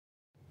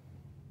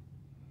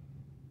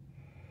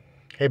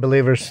Hey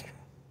believers,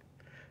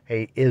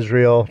 hey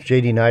Israel,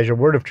 JD Niger,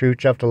 Word of Truth,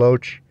 Jeff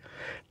Deloach,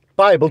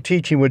 Bible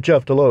Teaching with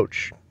Jeff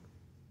Deloach.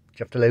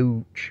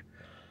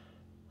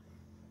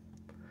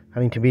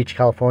 Huntington Beach,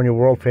 California,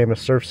 world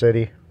famous surf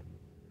city.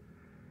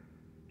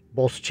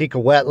 Bolsa Chica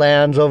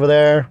wetlands over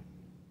there.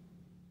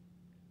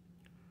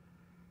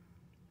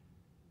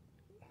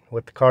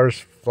 With the cars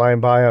flying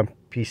by on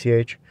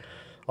PCH.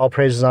 All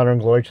praises, honor,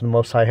 and glory to the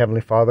Most High Heavenly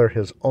Father,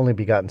 His only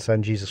begotten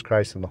Son, Jesus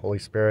Christ, and the Holy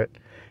Spirit.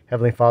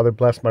 Heavenly Father,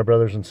 bless my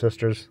brothers and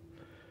sisters.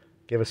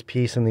 Give us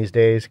peace in these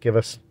days. Give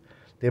us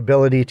the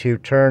ability to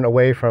turn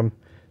away from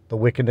the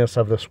wickedness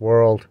of this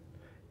world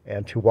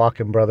and to walk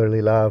in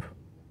brotherly love.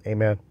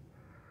 Amen.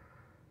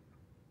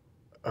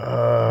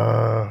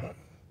 Good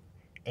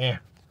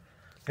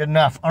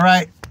enough. All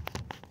right.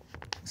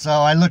 So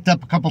I looked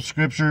up a couple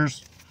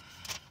scriptures.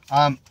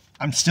 I'm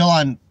still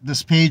on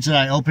this page that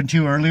I opened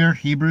to earlier,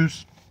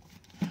 Hebrews.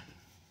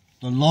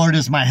 The Lord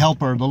is my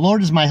helper. The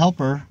Lord is my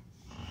helper,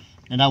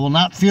 and I will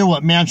not fear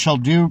what man shall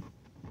do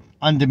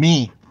unto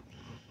me.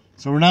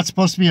 So we're not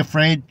supposed to be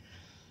afraid.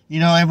 You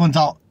know, everyone's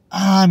all,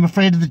 I'm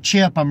afraid of the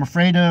chip. I'm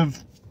afraid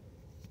of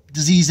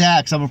disease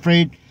X. I'm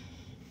afraid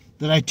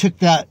that I took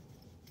that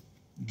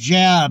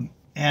jab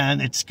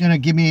and it's going to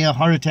give me a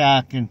heart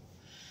attack. And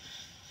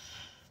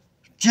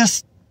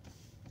just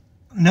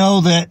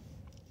know that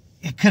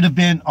it could have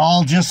been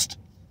all just,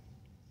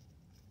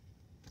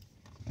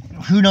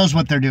 who knows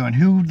what they're doing?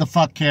 Who the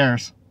fuck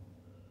cares?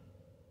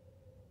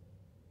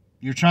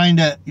 You're trying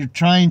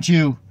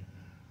to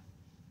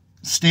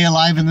stay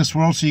alive in this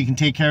world so you can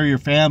take care of your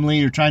family.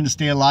 You're trying to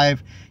stay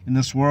alive in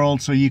this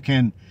world so you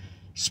can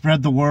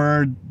spread the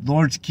word. The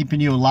Lord's keeping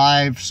you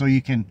alive so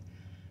you can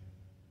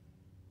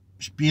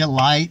be a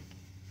light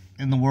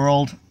in the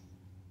world.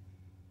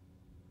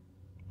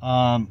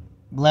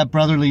 Let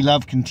brotherly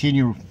love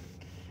continue.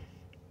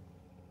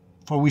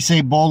 For we say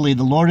boldly,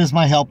 the Lord is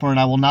my helper, and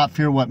I will not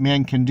fear what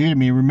men can do to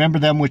me. Remember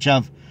them which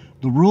have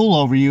the rule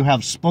over you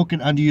have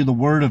spoken unto you the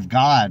word of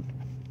God.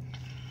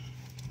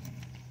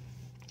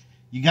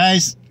 You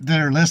guys that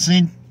are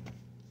listening,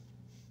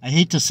 I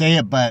hate to say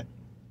it, but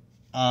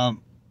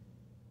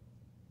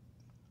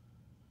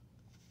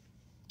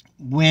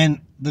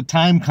when the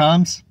time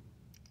comes,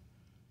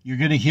 you're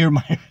gonna hear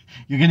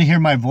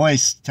my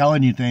voice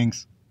telling you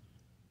things.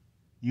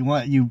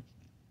 You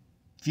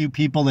few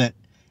people that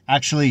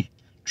actually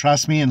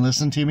trust me and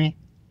listen to me.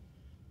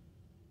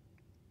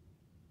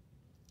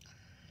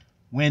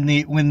 When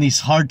these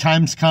hard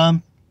times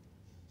come,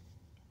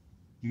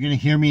 you're going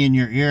to hear me in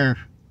your ear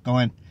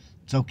going,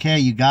 it's okay,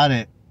 you got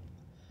it.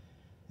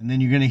 And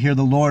then you're going to hear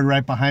the Lord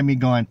right behind me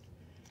going,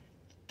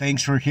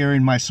 thanks for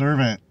hearing my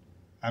servant.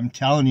 I'm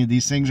telling you,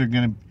 these things are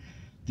going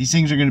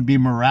to be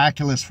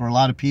miraculous for a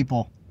lot of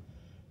people.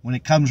 When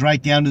it comes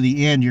right down to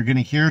the end, you're going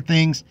to hear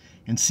things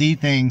and see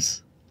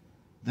things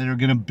that are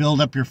going to build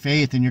up your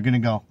faith, and you're going to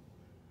go,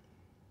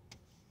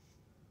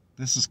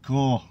 this is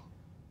cool.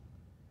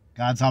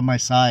 God's on my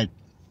side.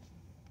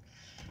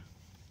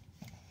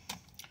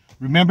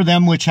 Remember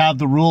them which have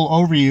the rule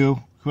over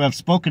you, who have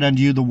spoken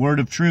unto you the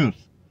word of truth,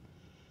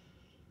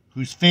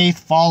 whose faith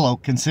follow,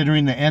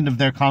 considering the end of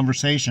their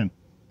conversation.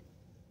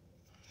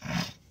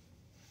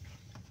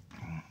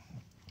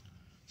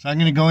 So I'm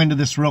going to go into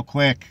this real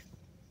quick.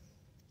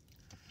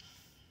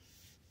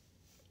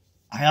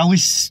 I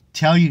always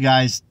tell you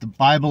guys, the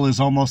Bible is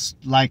almost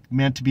like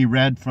meant to be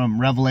read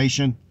from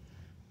Revelation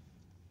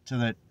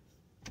to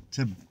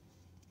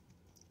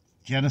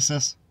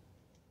Genesis.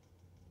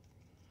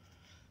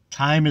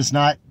 Time is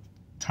not.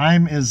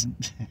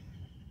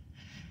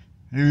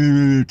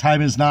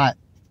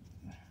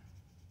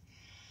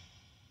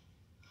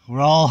 We're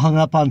all hung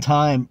up on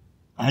time.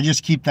 I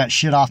just keep that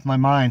shit off my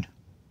mind.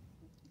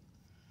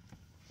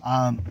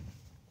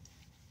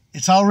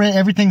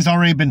 Everything's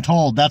already been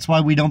told. That's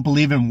why we don't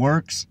believe in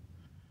works.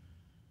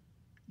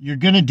 You're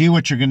going to do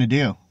what you're going to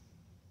do.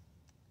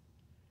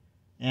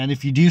 And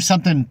if you do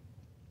something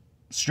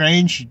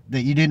strange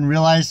that you didn't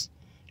realize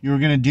you were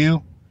going to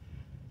do,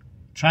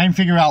 try and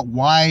figure out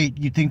why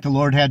you think the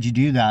Lord had you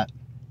do that.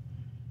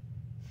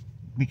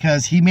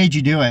 Because He made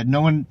you do it.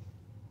 No one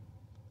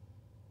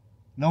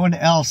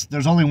else.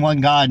 There's only one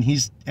God, and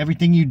He's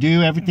everything you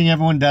do, everything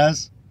everyone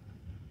does.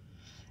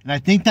 And I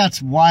think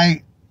that's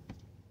why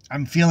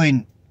I'm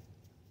feeling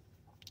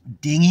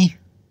dingy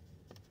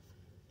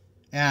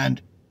and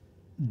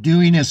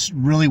doing is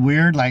really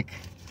weird. Like,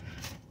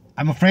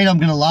 I'm afraid I'm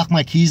going to lock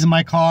my keys in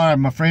my car.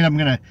 I'm afraid I'm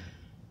going to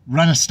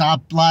run a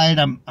stoplight.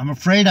 I'm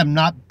afraid I'm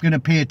not going to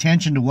pay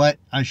attention to what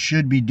I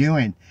should be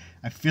doing.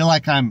 I feel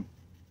like I'm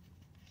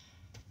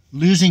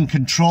losing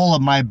control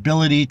of my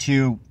ability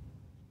to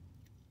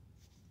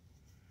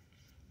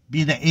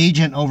be the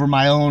agent over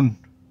my own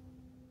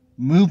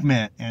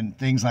movement and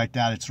things like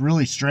that. It's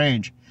really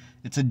strange.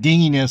 It's a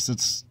dinginess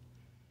that's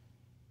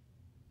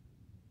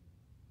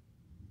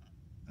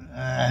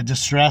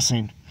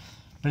distressing.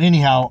 But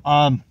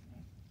anyhow,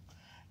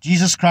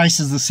 Jesus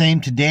Christ is the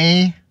same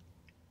today,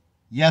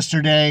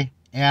 yesterday,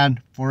 and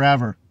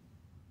forever.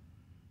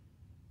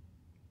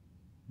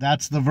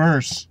 That's the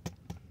verse.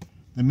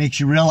 that makes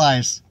you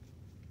realize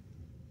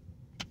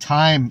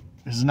time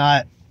is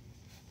not.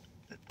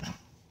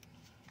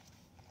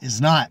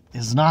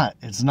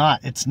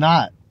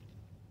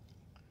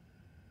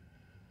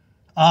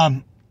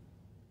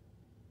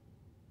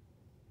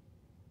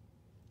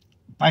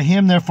 By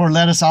him, therefore,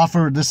 let us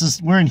offer,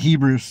 we're in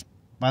Hebrews,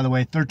 by the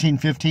way,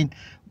 13:15.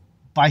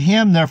 By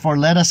him, therefore,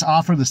 let us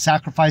offer the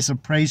sacrifice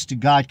of praise to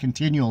God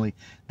continually.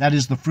 That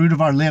is the fruit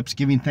of our lips,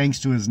 giving thanks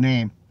to his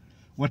name.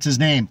 What's his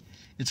name?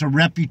 It's a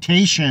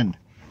reputation.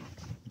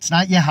 It's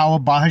not Yahweh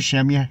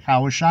Bahashem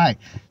Yahweh Shai.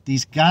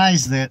 These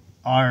guys that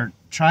are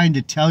trying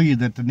to tell you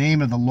that the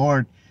name of the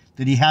Lord,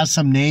 that he has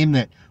some name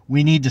that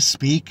we need to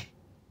speak.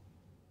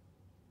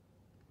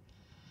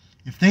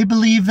 If they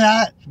believe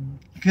that,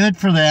 good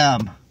for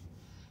them.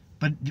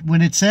 But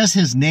when it says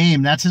his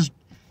name, that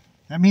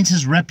means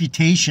his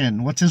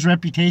reputation. What's his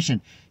reputation?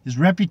 His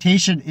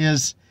reputation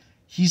is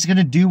he's going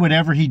to do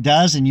whatever he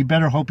does, and you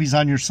better hope he's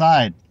on your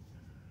side.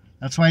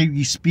 That's why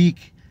you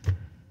speak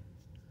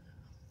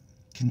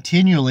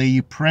continually.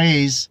 You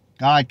praise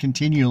God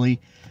continually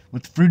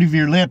with the fruit of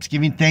your lips,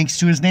 giving thanks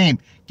to his name,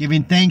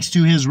 giving thanks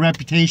to his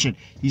reputation.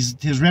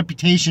 His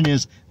reputation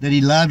is that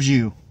he loves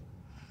you.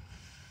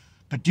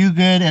 But do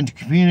good and to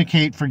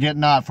communicate, forget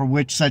not, for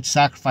which such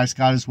sacrifice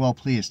God is well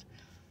pleased.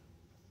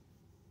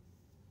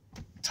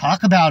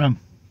 Talk about him.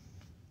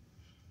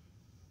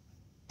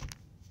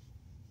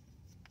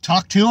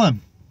 Talk to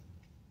him.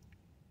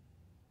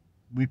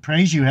 We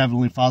praise you,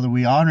 Heavenly Father.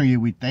 We honor you.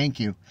 We thank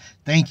you.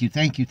 Thank you,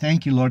 thank you,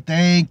 thank you, Lord.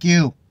 Thank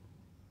you.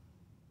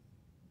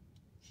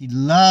 He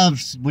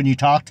loves when you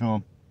talk to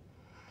him.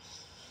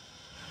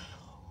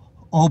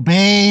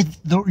 Obey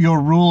your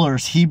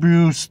rulers.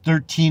 Hebrews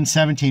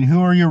 13:17.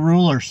 Who are your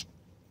rulers?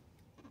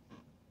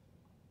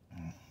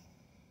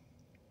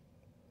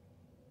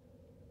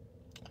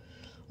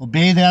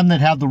 Obey them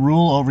that have the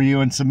rule over you,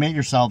 and submit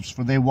yourselves,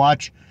 for they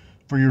watch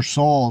for your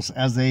souls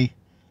as they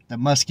that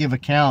must give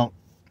account,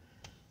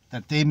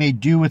 that they may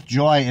do with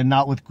joy and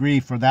not with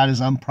grief, for that is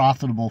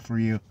unprofitable for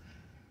you.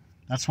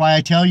 That's why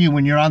I tell you,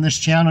 when you're on this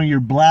channel, you're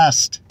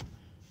blessed.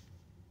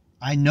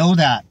 I know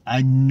that.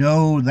 I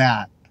know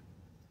that.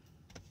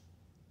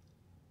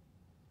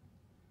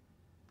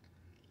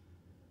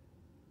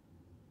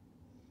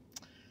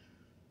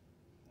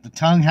 The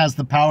tongue has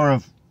the power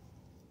of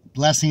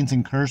blessings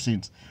and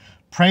cursings.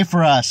 Pray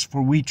for us,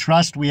 for we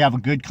trust we have a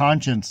good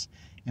conscience,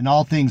 in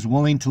all things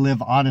willing to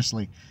live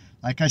honestly.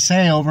 Like I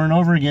say over and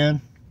over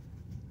again,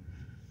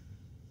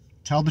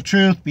 tell the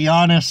truth, be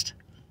honest.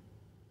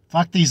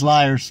 Fuck these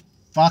liars.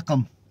 Fuck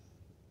them.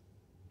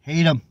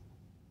 Hate them.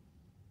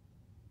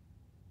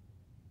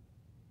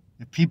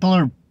 If people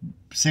are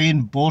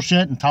saying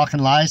bullshit and talking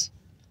lies,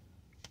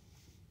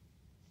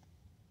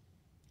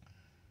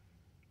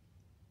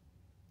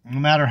 no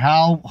matter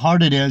how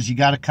hard it is, you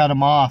got to cut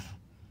them off.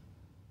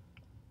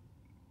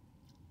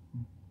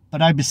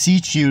 But I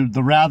beseech you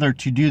the rather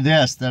to do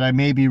this, that I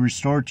may be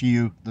restored to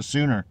you the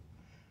sooner.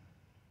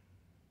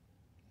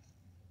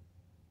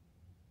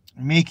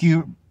 Make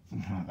you...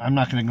 I'm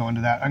not going to go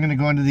into that. I'm going to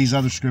go into these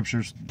other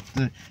scriptures.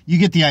 You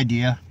get the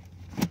idea.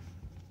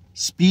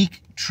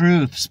 Speak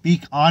truth.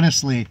 Speak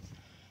honestly.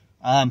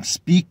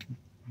 Speak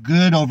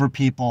good over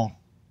people.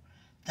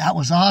 That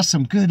was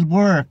awesome. Good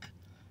work.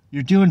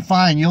 You're doing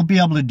fine. You'll be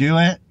able to do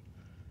it.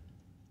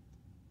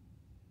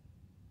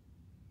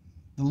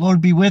 The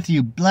Lord be with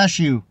you. Bless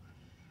you.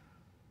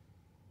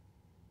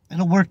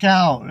 It'll work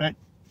out. Right?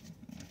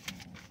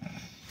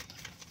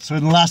 So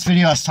in the last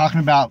video, I was talking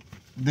about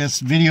this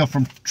video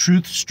from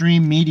Truth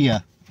Stream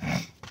Media.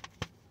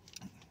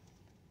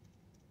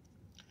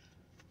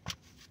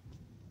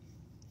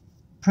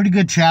 Pretty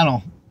good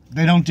channel.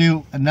 They don't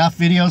do enough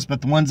videos,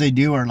 but the ones they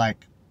do are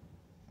like,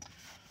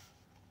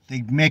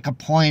 they make a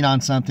point on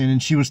something.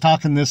 And she was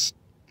talking this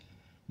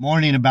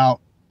morning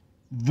about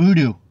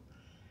voodoo,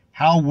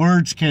 how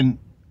words can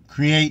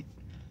create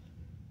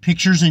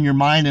pictures in your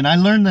mind. And I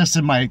learned this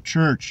in my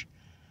church.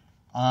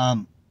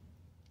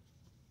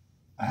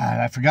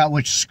 I forgot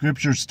which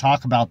scriptures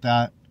talk about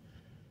that.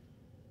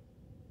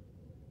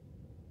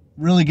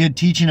 Really good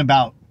teaching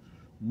about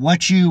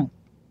what you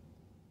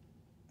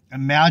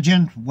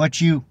imagine,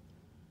 what you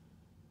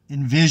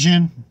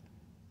envision.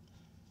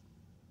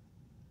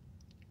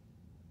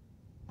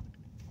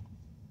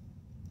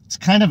 It's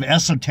kind of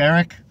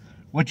esoteric.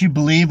 What you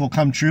believe will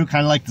come true,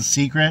 kind of like The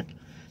Secret.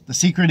 The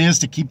secret is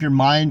to keep your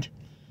mind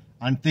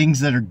on things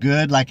that are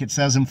good, like it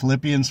says in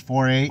Philippians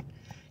 4:8.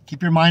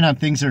 Keep your mind on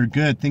things that are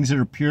good, things that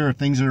are pure,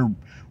 things that are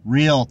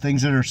real,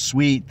 things that are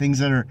sweet, things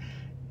that are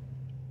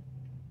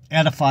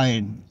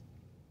edifying,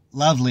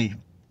 lovely,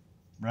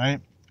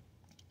 right?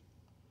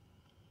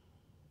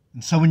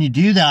 And so when you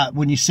do that,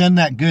 when you send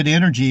that good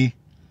energy,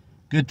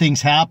 good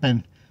things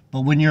happen.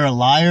 But when you're a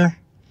liar,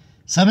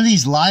 some of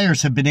these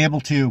liars have been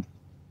able to,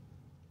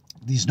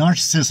 these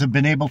narcissists have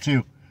been able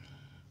to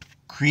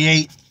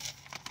create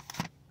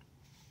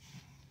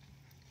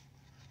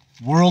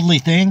worldly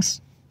things,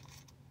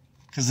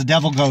 because the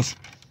devil goes,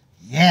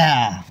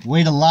 yeah,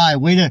 way to lie,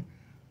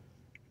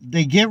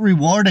 they get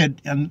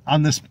rewarded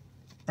on this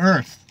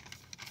earth.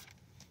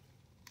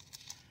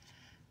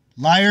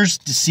 Liars,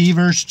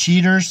 deceivers,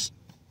 cheaters,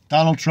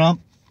 Donald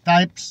Trump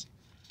types,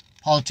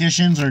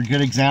 politicians are a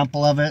good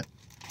example of it.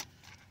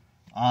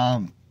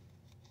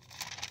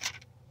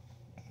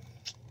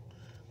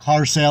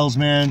 Car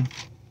salesmen,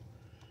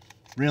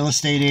 real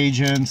estate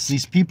agents,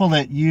 these people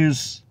that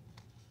use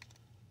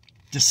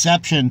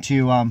deception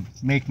to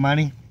make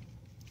money.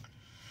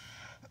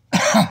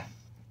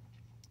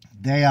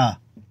 The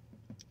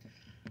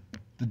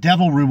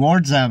devil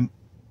rewards them,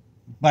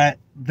 but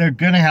they're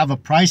going to have a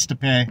price to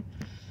pay.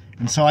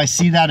 And so I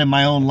see that in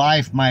my own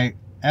life. My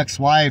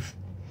ex-wife,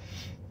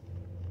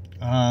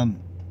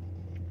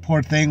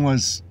 poor thing,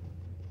 was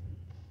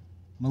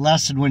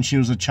molested when she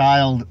was a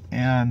child,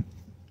 and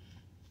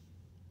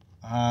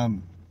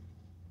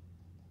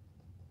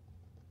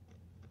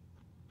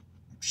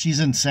she's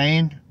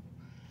insane.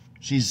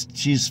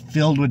 She's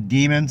filled with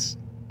demons,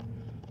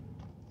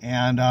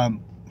 and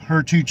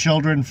her 2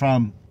 children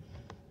from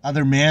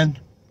other men,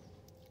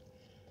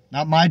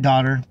 not my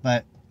daughter,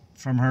 but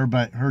from her,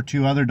 but her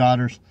 2 other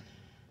daughters.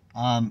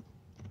 The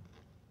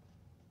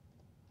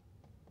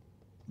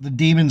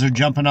demons are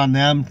jumping on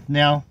them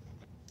now.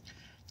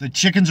 The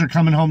chickens are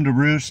coming home to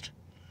roost.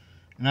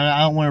 And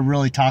I don't want to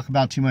really talk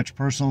about too much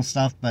personal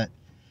stuff, but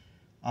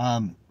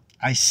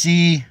I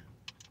see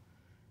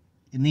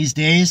in these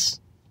days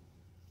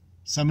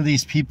some of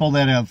these people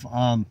that have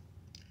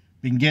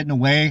been getting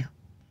away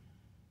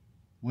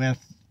with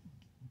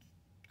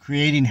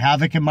creating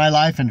havoc in my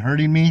life and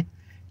hurting me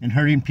and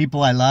hurting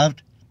people I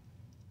loved.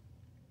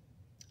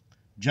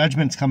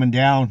 Judgment's coming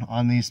down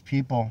on these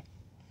people.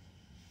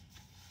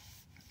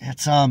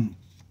 It's I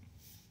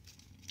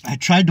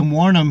tried to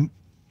warn them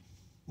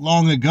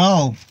long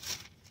ago,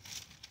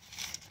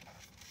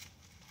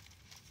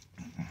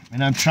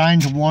 and I'm trying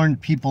to warn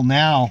people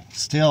now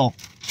still.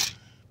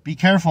 Be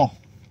careful.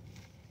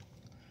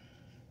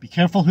 Be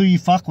careful who you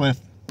fuck with.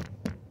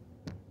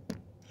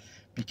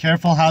 Be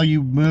careful how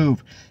you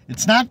move.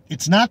 It's not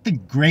the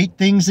great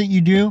things that you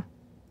do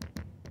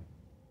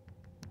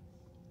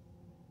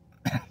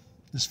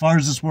as far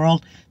as this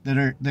world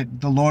that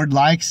the Lord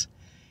likes.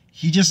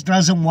 He just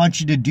doesn't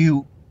want you to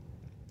do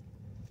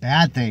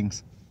bad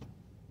things,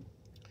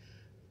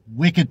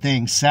 wicked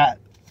things, sad,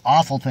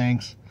 awful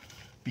things,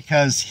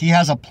 because he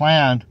has a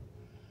plan.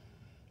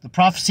 The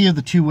prophecy of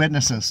the 2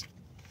 witnesses.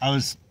 I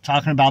was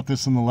talking about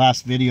this in the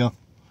last video.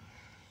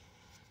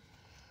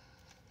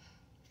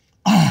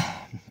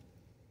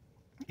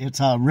 It's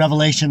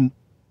Revelation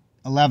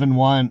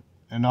 11:1,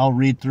 and I'll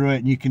read through it,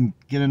 and you can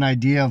get an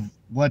idea of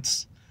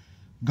what's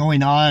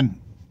going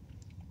on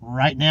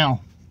right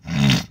now.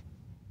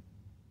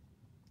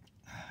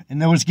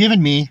 And there was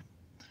given me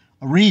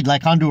a reed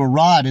like unto a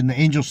rod, and the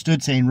angel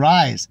stood, saying,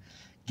 Rise,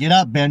 get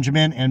up,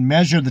 Benjamin, and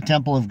measure the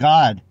temple of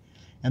God,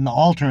 and the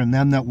altar, and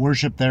them that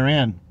worship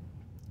therein.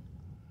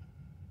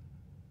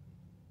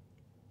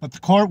 But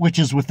the court which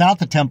is without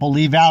the temple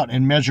leave out,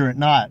 and measure it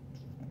not.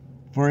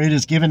 For it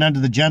is given unto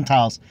the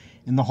Gentiles,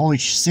 and the holy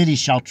city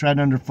shall tread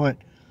underfoot,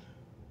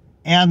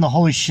 and the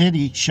holy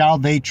city shall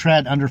they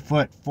tread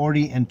underfoot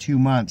 42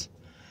 months.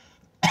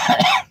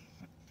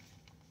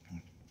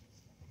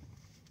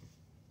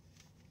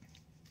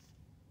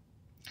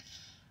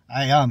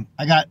 I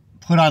got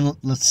put on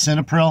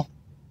lisinopril,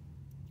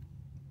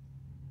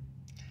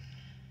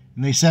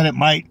 and they said it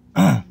might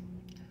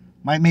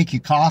make you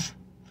cough.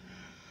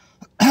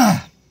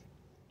 I've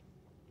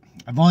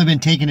only been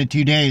taking it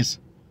 2 days,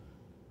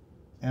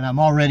 and I'm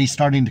already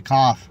starting to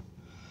cough.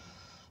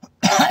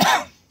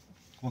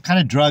 What kind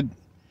of drug?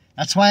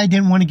 That's why I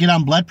didn't want to get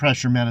on blood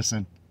pressure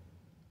medicine.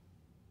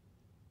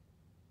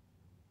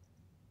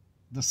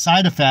 The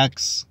side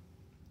effects,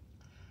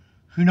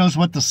 who knows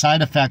what the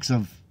side effects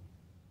of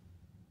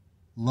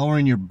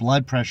lowering your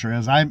blood pressure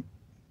is.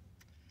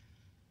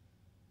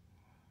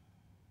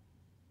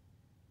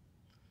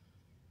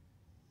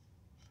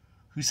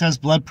 Who says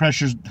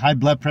high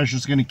blood pressure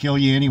is going to kill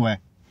you anyway?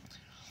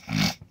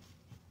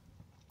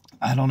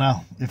 I don't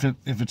know if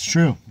it's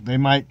true. They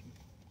might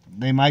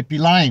be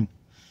lying.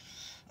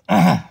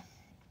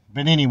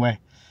 But anyway,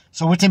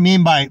 so what's it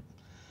mean by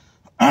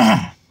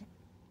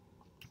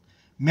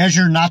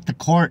measure not the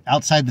court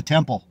outside the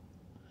temple?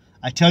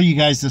 I tell you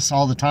guys this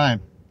all the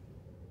time.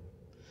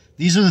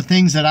 These are the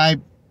things that I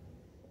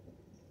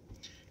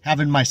have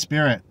in my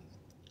spirit.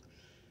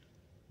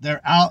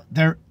 They're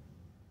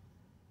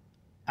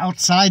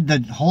outside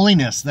the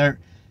holiness.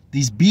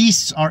 These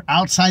beasts are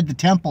outside the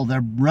temple.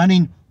 They're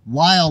running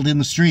wild in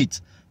the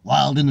streets.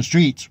 Wild in the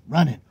streets.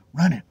 Running.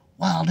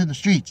 Wild in the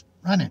streets.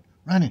 Running.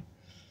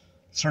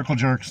 Circle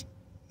jerks.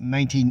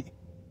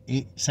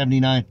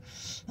 1979.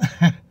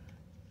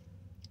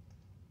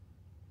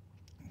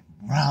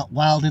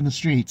 Wild in the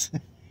streets.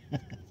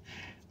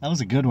 That was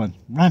a good one.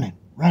 Running.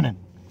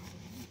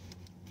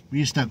 We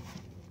used to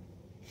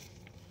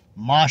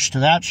mosh to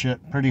that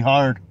shit pretty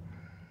hard.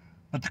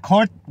 But the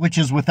court which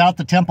is without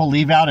the temple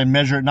leave out, and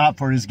measure it not,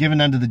 for it is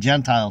given unto the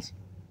Gentiles.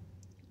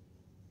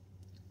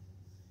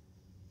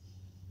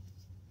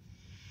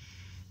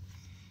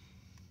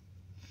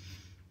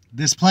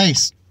 This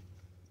place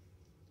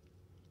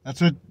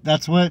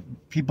That's what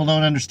people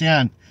don't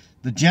understand.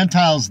 The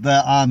Gentiles,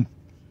 the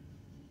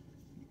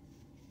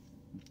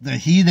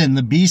heathen,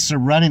 the beasts are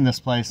running this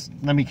place.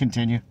 Let me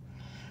continue.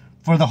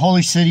 For the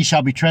holy city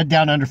shall be tread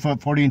down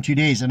underfoot 40 and 2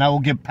 days, and I will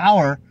give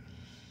power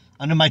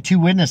unto my 2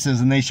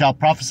 witnesses, and they shall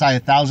prophesy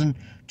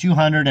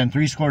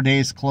 1,260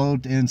 days,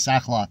 clothed in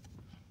sackcloth.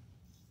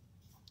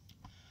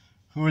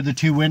 Who are the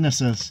 2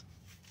 witnesses?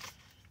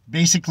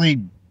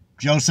 Basically,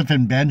 Joseph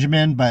and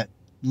Benjamin, but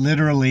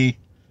literally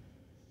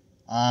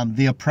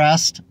the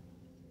oppressed,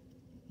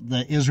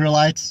 the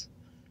Israelites,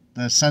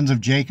 the sons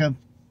of Jacob.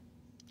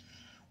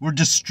 We're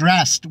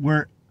distressed.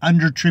 We're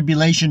under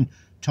tribulation.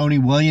 Tony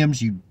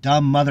Williams, you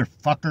dumb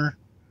motherfucker.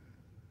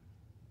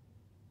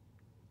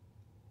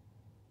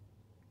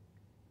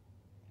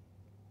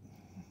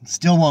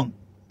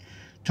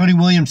 Tony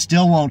Williams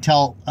still won't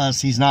tell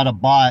us he's not a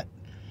bot.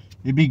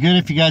 It'd be good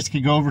if you guys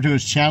could go over to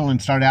his channel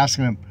and start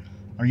asking him,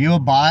 are you a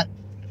bot?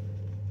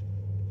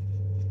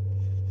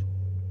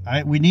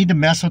 We need to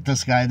mess with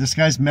this guy. This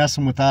guy's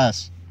messing with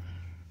us.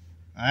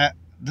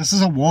 This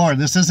is a war.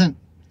 This isn't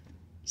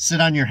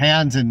sit on your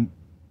hands and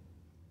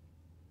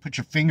put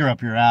your finger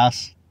up your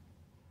ass.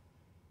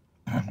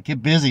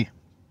 Get busy.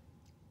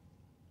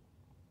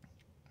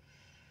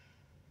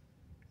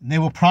 And they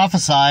will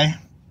prophesy.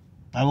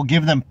 I will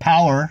give them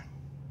power.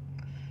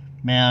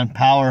 Man,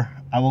 power.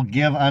 I will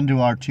give unto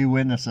our 2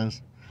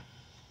 witnesses.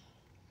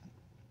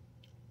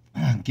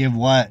 Give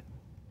what?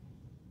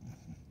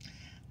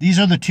 These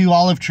are the 2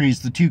 olive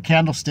trees, the 2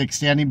 candlesticks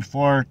standing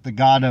before the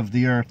God of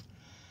the earth.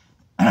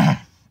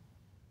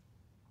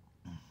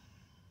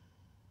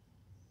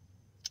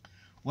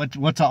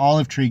 What's an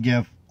olive tree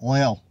give?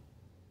 Oil.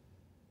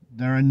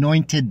 They're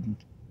anointed.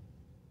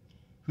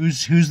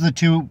 Who's the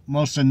 2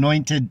 most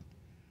anointed?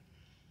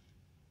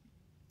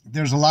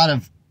 There's a lot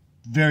of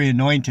very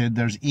anointed.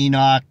 There's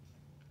Enoch.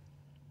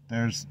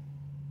 There's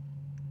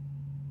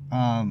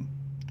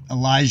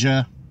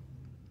Elijah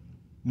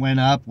went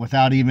up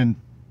without even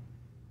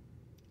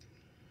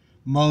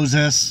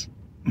Moses.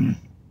 The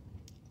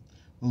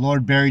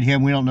Lord buried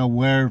him. We don't know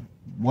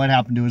what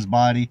happened to his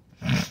body.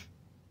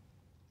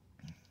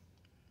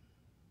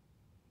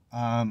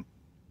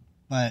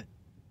 But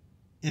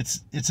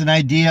it's an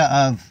idea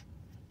of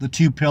the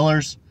 2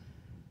 pillars,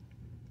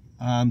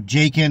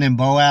 Jachin and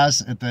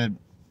Boaz at the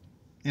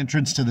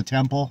entrance to the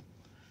temple,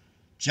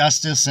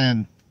 justice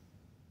and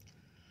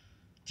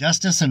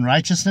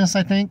righteousness,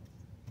 I think.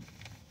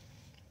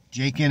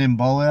 Jachin and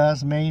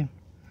Boaz made.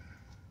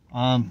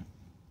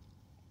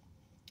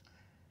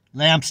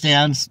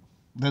 Lampstands,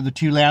 they're the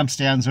 2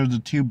 lampstands, they're the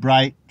 2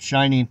 bright,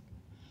 shining.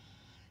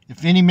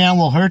 If any man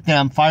will hurt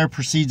them, fire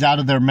proceeds out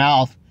of their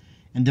mouth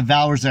and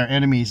devours their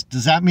enemies.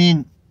 Does that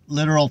mean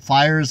literal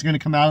fire is going to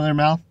come out of their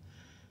mouth?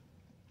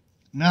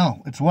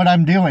 No, it's what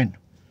I'm doing.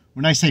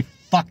 When I say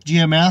fuck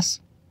GMS,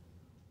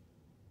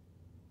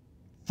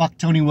 fuck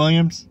Tony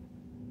Williams,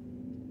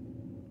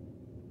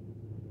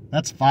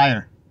 that's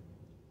fire.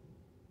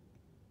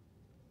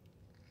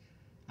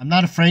 I'm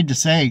not afraid to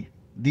say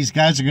these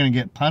guys are going to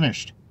get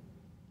punished.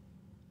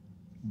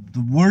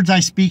 The words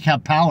I speak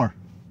have power.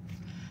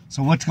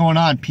 So what's going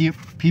on?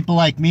 People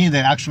like me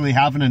that actually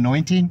have an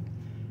anointing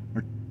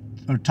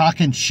are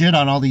talking shit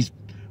on all these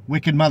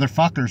wicked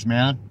motherfuckers,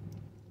 man.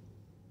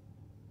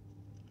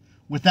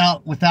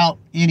 Without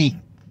any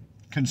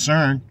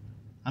concern.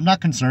 I'm not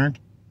concerned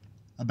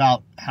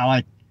about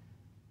how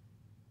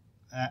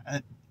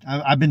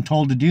I've been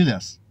told to do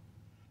this.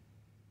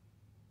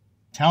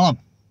 Tell them.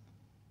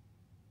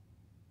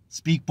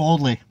 Speak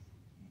boldly.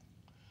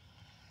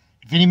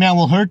 If any man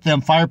will hurt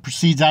them, fire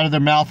proceeds out of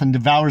their mouth and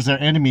devours their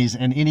enemies.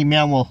 And if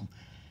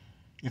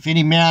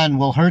any man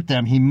will hurt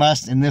them, he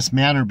must in this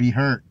manner be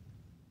hurt.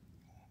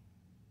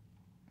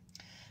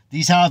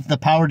 These have the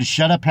power to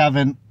shut up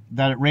heaven,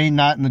 that it rain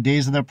not in the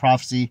days of their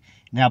prophecy,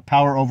 and have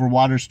power over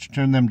waters to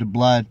turn them to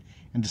blood,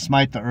 and to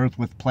smite the earth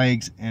with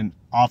plagues, and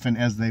often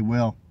as they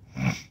will.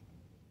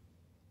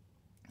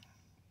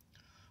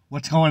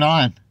 What's going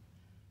on?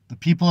 The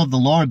people of the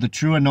Lord, the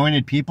true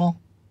anointed people,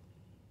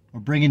 are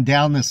bringing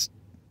down this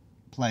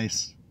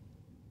place.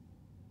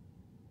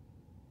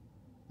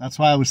 That's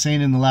why I was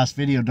saying in the last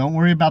video, don't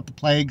worry about the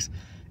plagues.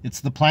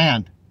 It's the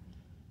plan.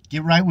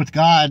 Get right with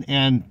God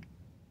and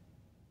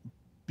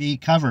be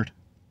covered.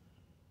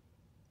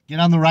 Get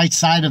on the right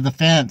side of the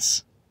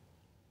fence.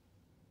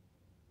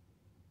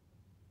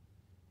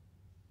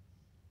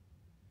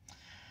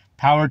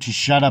 Power to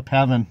shut up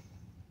heaven.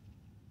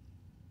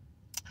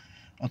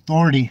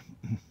 Authority.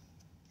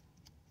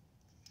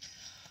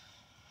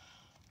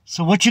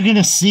 So what you're going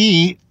to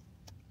see,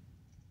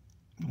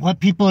 what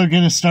people are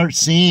going to start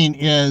seeing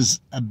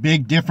is a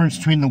big difference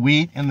between the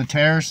wheat and the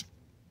tares.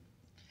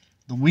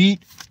 The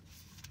wheat,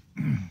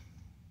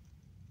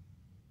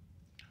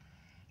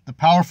 the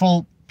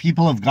powerful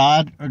people of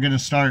God are going to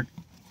start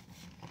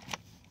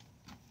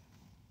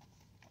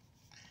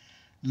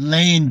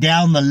laying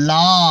down the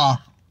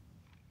law.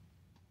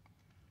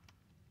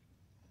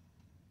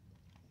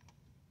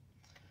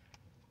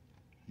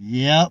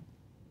 Yep.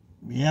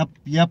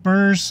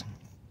 Yepers.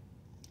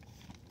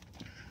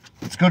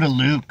 What's go to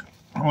Luke.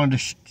 I wanted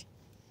to.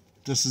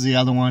 This is the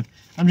other one.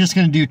 I'm just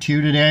going to do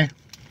 2 today.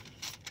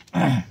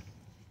 I'm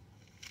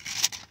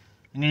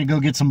going to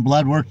go get some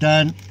blood work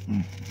done.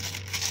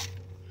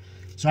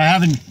 So I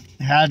haven't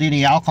had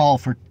any alcohol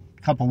for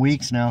a couple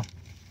weeks now.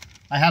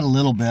 I had a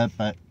little bit,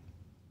 but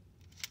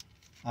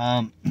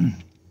I'm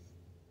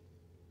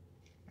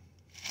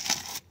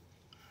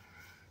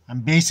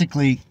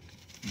basically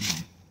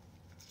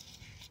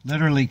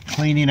literally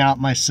cleaning out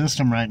my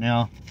system right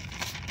now.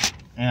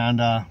 And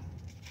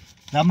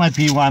that might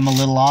be why I'm a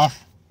little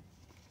off.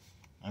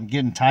 I'm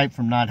getting tight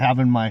from not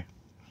having my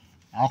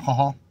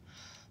alcohol.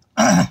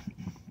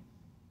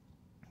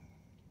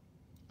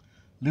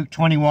 Luke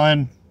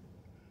 21,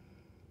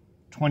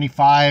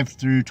 25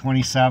 through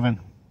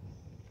 27.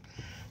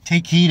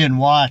 Take heed and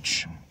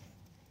watch.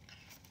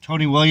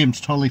 Tony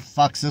Williams totally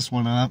fucks this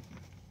one up.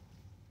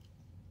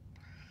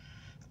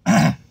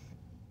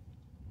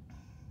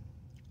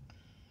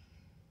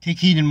 Take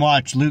heed and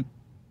watch. Luke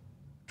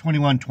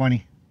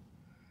 21:20.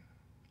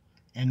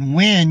 And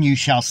when you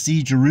shall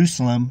see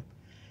Jerusalem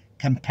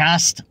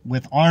compassed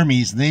with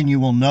armies, then you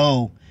will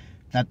know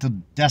that the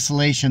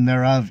desolation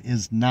thereof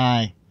is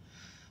nigh.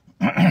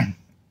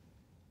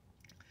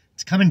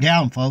 It's coming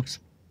down, folks.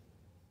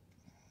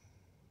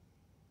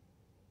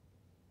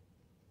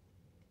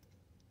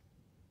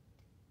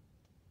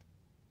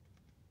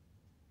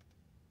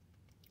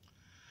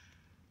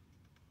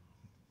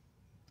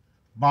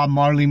 Bob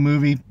Marley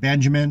movie,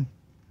 Benjamin,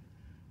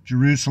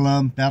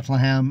 Jerusalem,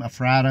 Bethlehem,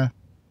 Ephrata.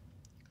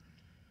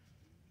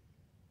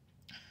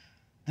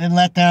 Then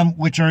let them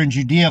which are in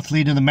Judea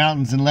flee to the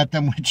mountains, and let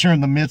them which are in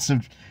the midst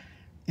of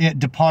it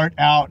depart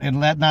out, and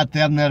let not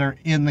them that are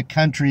in the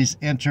countries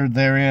enter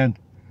therein.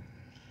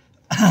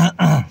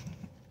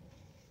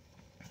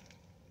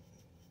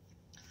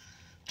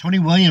 Tony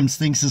Williams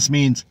thinks this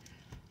means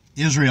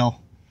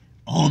Israel.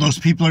 Oh, those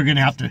people are going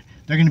to have to,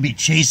 they're going to be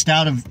chased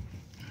out of,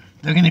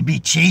 they're going to be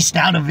chased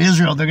out of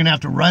Israel. They're going to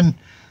have to run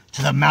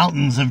to the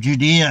mountains of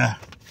Judea.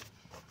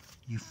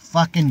 You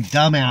fucking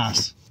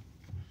dumbass.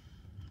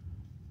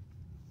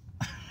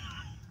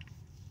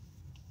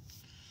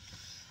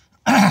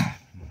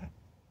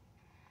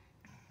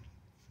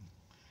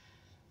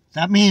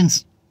 That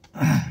means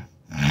the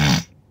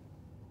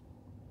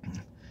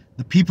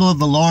people of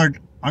the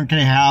Lord aren't going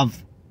to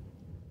have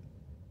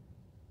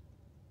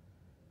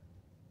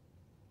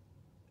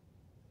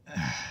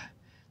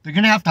they're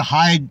going to have to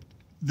hide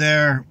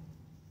their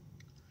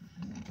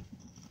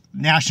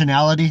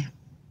nationality.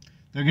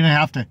 They're going to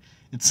have to,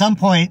 at some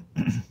point,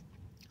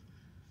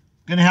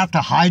 going to have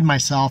to hide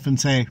myself and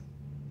say,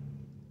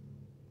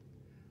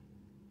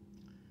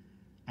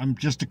 I'm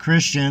just a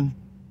Christian.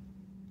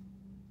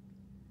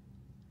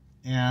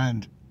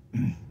 And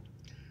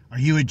are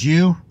you a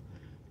Jew?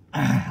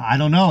 I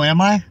don't know. Am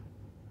I?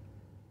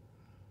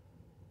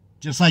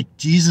 Just like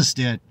Jesus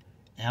did.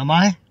 Am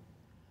I?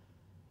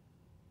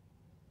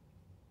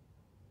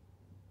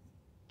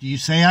 Do you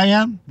say I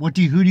am? Who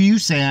do you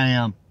say I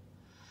am?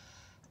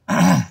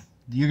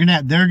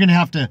 They're gonna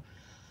have to.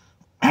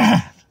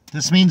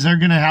 This means they're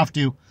gonna have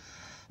to.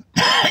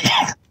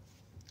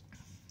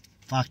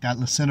 Fuck that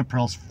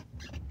lisinopryl's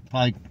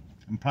probably.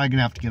 I'm probably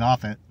gonna have to get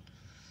off it.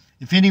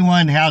 If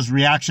anyone has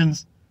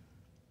reactions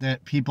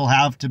that people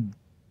have to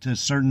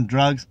certain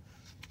drugs,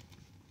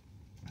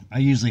 I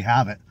usually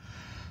have it.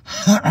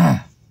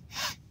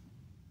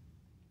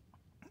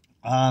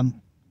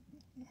 And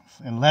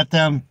let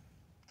them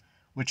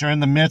which are in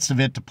the midst of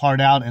it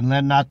depart out, and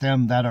let not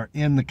them that are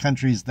in the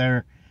countries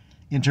there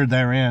enter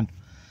therein.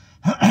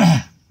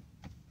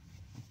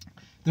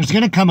 There's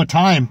going to come a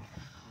time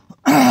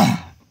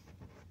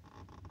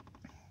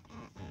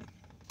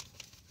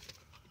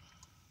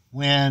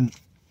when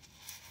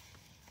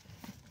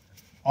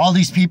all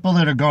these people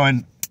that are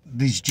going,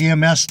 these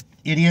GMS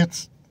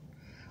idiots,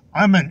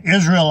 I'm an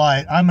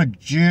Israelite, I'm a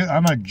Jew,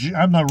 I'm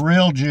the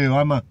real Jew,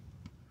 I'm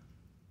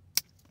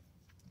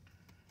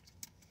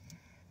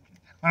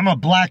a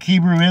black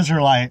Hebrew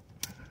Israelite.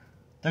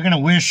 They're going to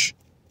wish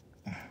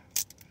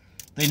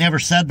they never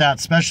said that,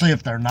 especially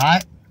if they're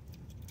not.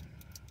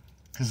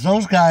 Because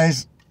those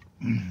guys,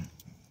 they're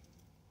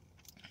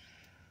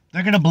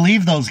going to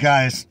believe those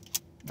guys.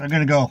 They're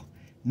going to go,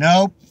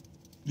 nope,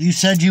 you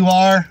said you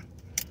are.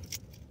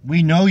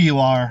 We know you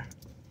are.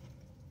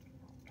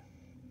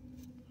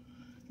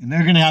 And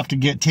they're going to have to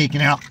get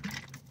taken out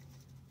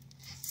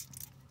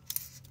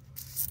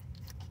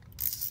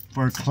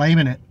for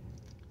claiming it.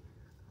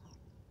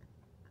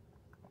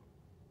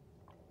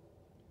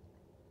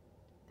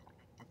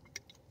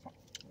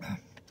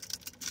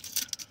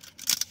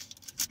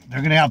 They're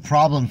going to have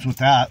problems with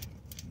that.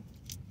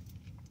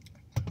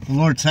 The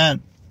Lord said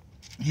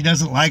He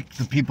doesn't like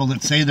the people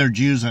that say they're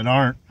Jews that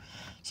aren't.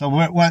 So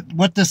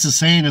what this is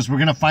saying is we're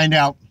going to find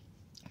out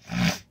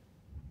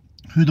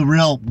who the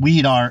real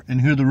wheat are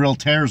and who the real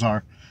tares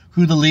are.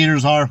 Who the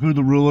leaders are, who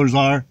the rulers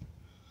are.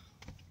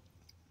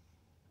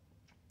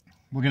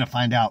 We're going to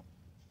find out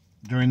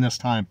during this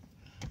time.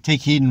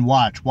 Take heed and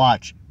watch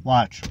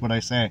what I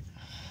say.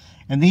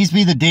 And these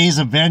be the days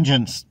of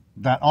vengeance,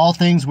 that all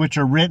things which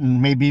are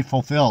written may be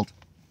fulfilled.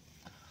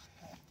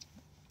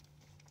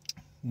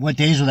 What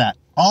days are that?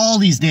 All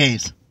these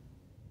days.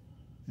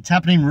 It's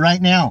happening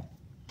right now.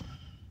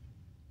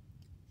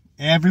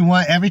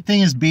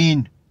 Everything is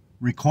being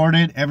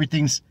recorded.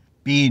 Everything's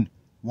being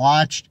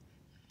watched.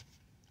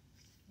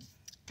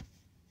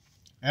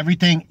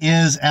 Everything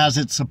is as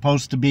it's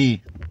supposed to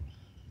be.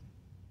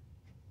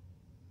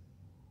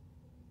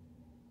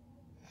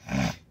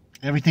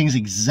 Everything's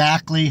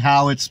exactly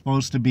how it's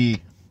supposed to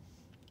be.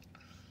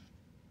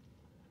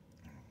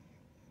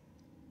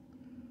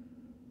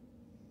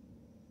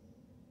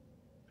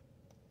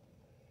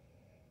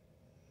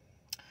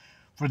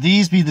 For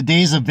these be the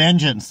days of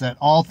vengeance, that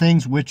all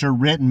things which are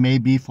written may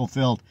be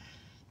fulfilled.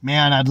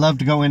 Man, I'd love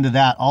to go into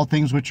that. All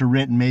things which are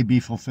written may be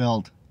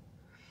fulfilled.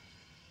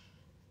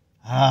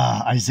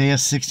 Isaiah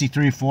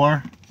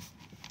 63:4.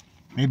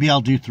 Maybe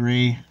I'll do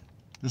 3.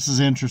 This is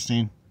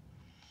interesting.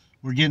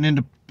 We're getting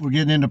into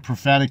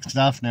prophetic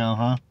stuff now,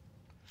 huh?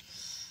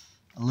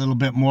 A little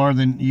bit more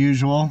than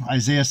usual.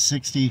 Isaiah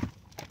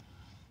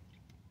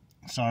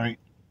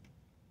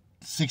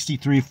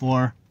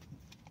 63:4.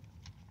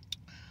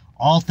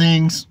 All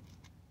things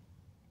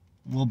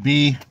will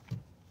be,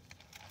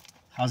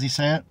 how's he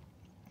say it?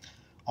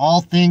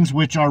 All things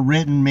which are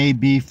written may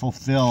be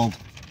fulfilled.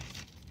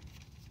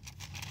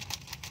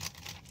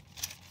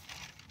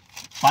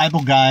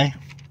 Bible guy,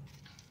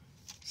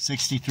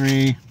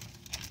 63,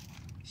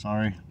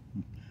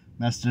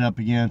 messed it up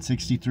again,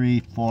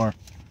 63:4.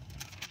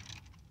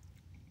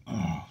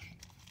 Oh,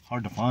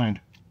 hard to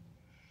find.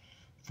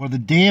 For the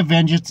day of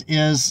vengeance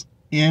is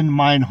in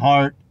mine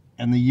heart,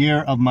 and the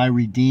year of my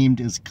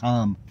redeemed is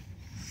come.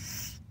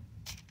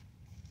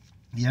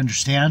 You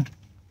understand?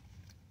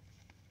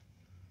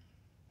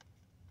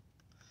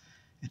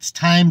 It's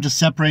time to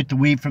separate the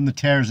wheat from the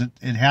tares.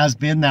 It has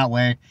been that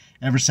way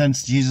ever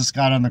since Jesus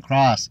got on the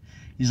cross.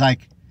 He's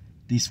like,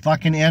 these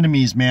fucking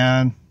enemies,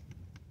 man.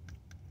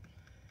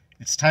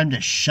 It's time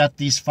to shut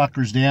these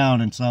fuckers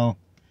down. And so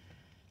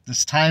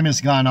this time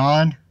has gone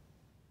on.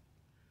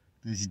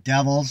 These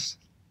devils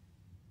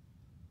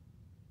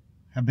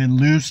have been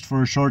loosed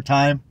for a short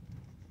time.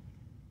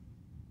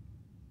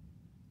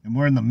 And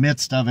we're in the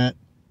midst of it.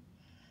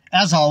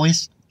 As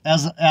always.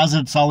 As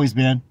it's always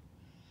been.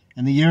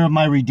 And the year of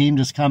my redeemed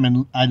has come.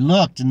 And I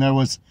looked and there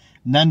was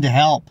none to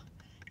help.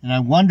 And I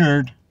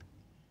wondered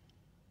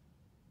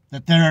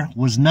that there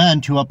was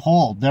none to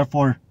uphold.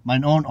 Therefore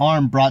mine own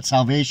arm brought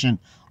salvation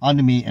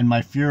unto me, and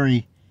my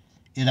fury,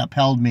 it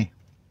upheld me.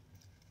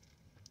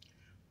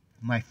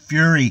 My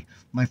fury,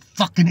 my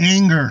fucking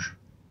anger.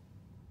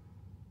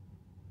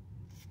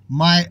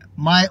 My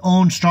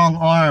own strong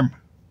arm,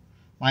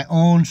 my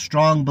own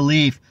strong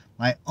belief,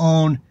 my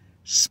own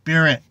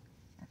spirit.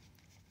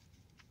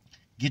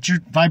 Get your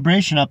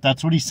vibration up.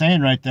 That's what he's saying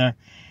right there.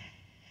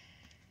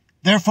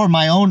 Therefore,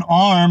 my own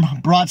arm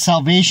brought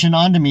salvation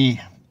unto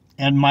me,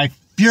 and my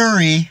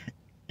fury,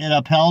 it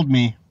upheld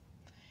me.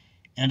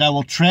 And I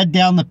will tread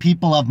down the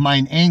people of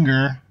mine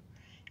anger,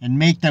 and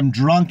make them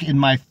drunk in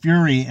my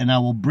fury, and I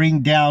will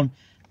bring down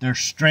their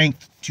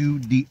strength to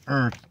the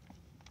earth.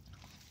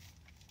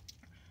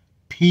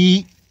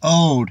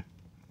 P.O.'d.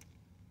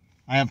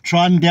 I have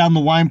trodden down the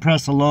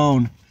winepress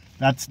alone.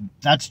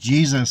 That's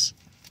Jesus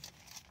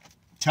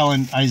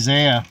telling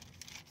Isaiah.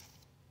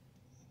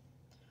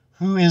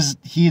 Who is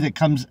he that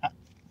comes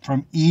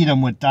from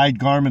Edom with dyed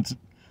garments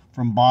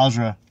from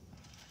Basra?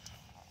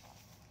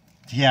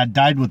 Yeah,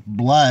 dyed with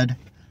blood.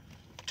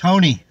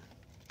 Tony,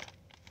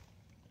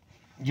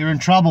 you're in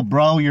trouble,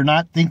 bro. You're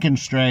not thinking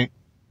straight.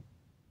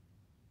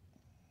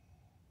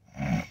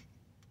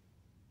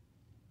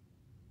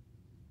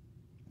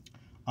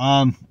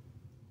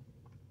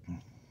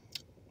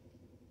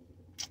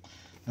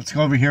 Let's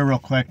go over here real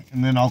quick,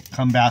 and then I'll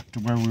come back to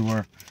where we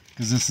were,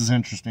 because this is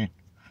interesting.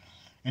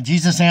 And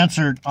Jesus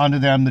answered unto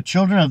them, the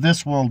children of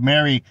this world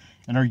marry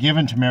and are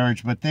given to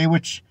marriage, but they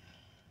which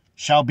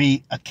shall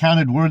be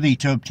accounted worthy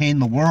to obtain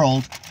the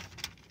world,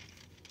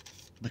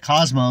 the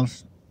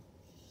cosmos,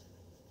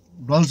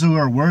 those who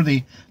are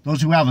worthy,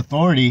 those who have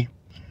authority,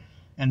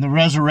 and the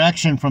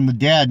resurrection from the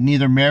dead,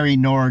 neither marry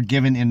nor are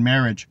given in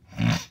marriage.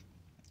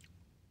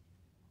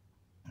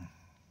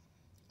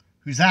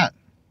 Who's that?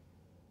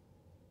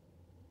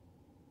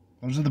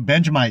 Those are the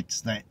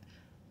Benjamites,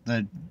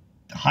 the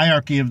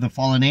hierarchy of the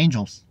fallen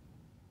angels.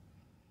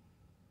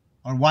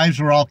 Our wives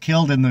were all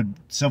killed in the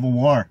Civil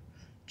War.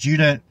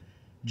 Judah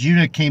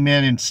came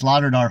in and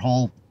slaughtered our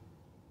whole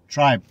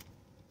tribe.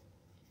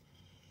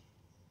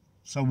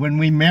 So when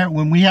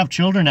we have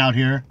children out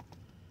here,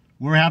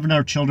 we're having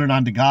our children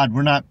unto God.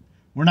 We're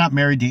not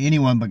married to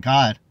anyone but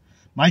God.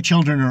 My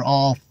children are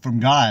all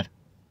from God.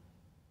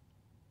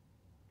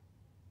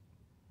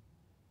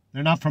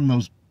 They're not from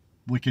those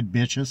wicked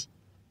bitches.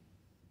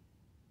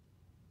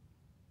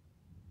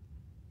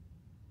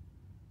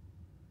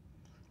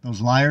 Those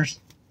liars.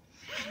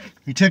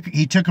 He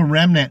took a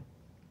remnant.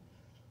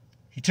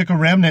 He took a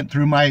remnant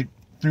through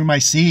my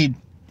seed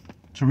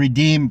to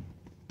redeem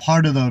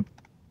part of them.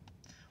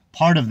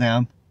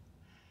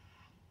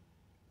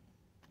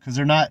 because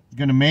they're not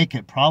going to make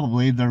it,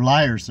 probably. They're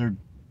liars. They're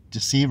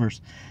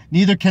deceivers.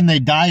 Neither can they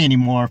die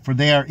anymore, for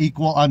they are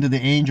equal unto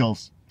the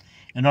angels,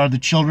 and are the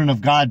children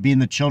of God, being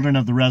the children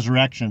of the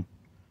resurrection.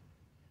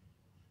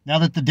 Now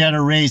that the dead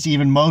are raised,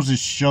 even Moses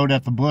showed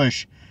at the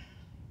bush,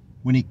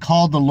 when he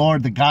called the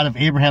Lord the God of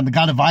Abraham, the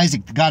God of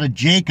Isaac, the God of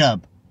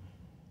Jacob.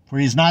 For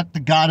he is not the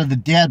God of the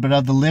dead, but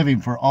of the living,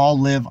 for all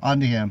live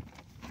unto him.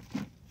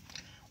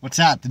 What's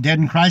that? The dead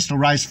in Christ will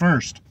rise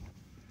first.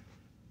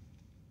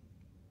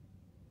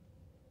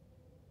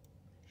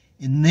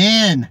 And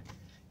then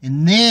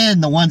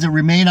the ones that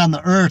remain on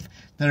the earth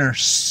that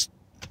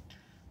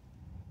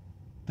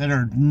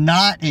are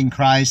not in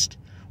Christ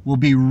will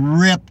be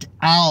ripped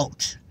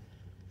out,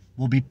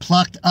 will be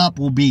plucked up,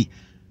 will be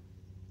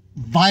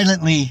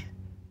violently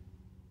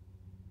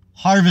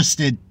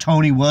harvested.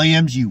 Tony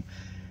Williams, you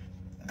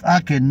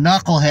fucking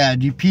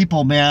knucklehead, you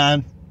people,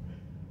 man.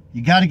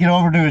 You got to get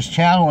over to his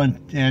channel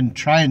and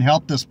try and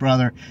help this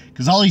brother,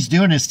 because all he's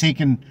doing is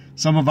taking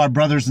some of our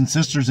brothers and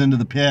sisters into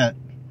the pit.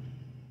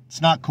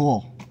 It's not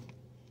cool.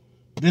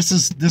 This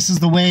is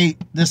the way,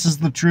 this is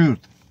the truth.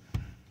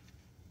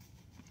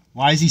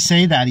 Why does he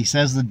say that? He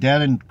says the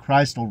dead in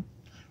Christ will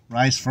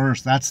rise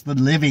first. That's the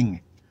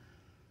living.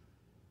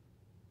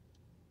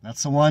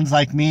 That's the ones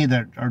like me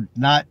that are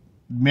not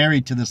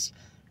married to this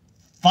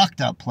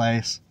fucked up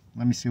place.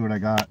 Let me see what I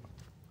got.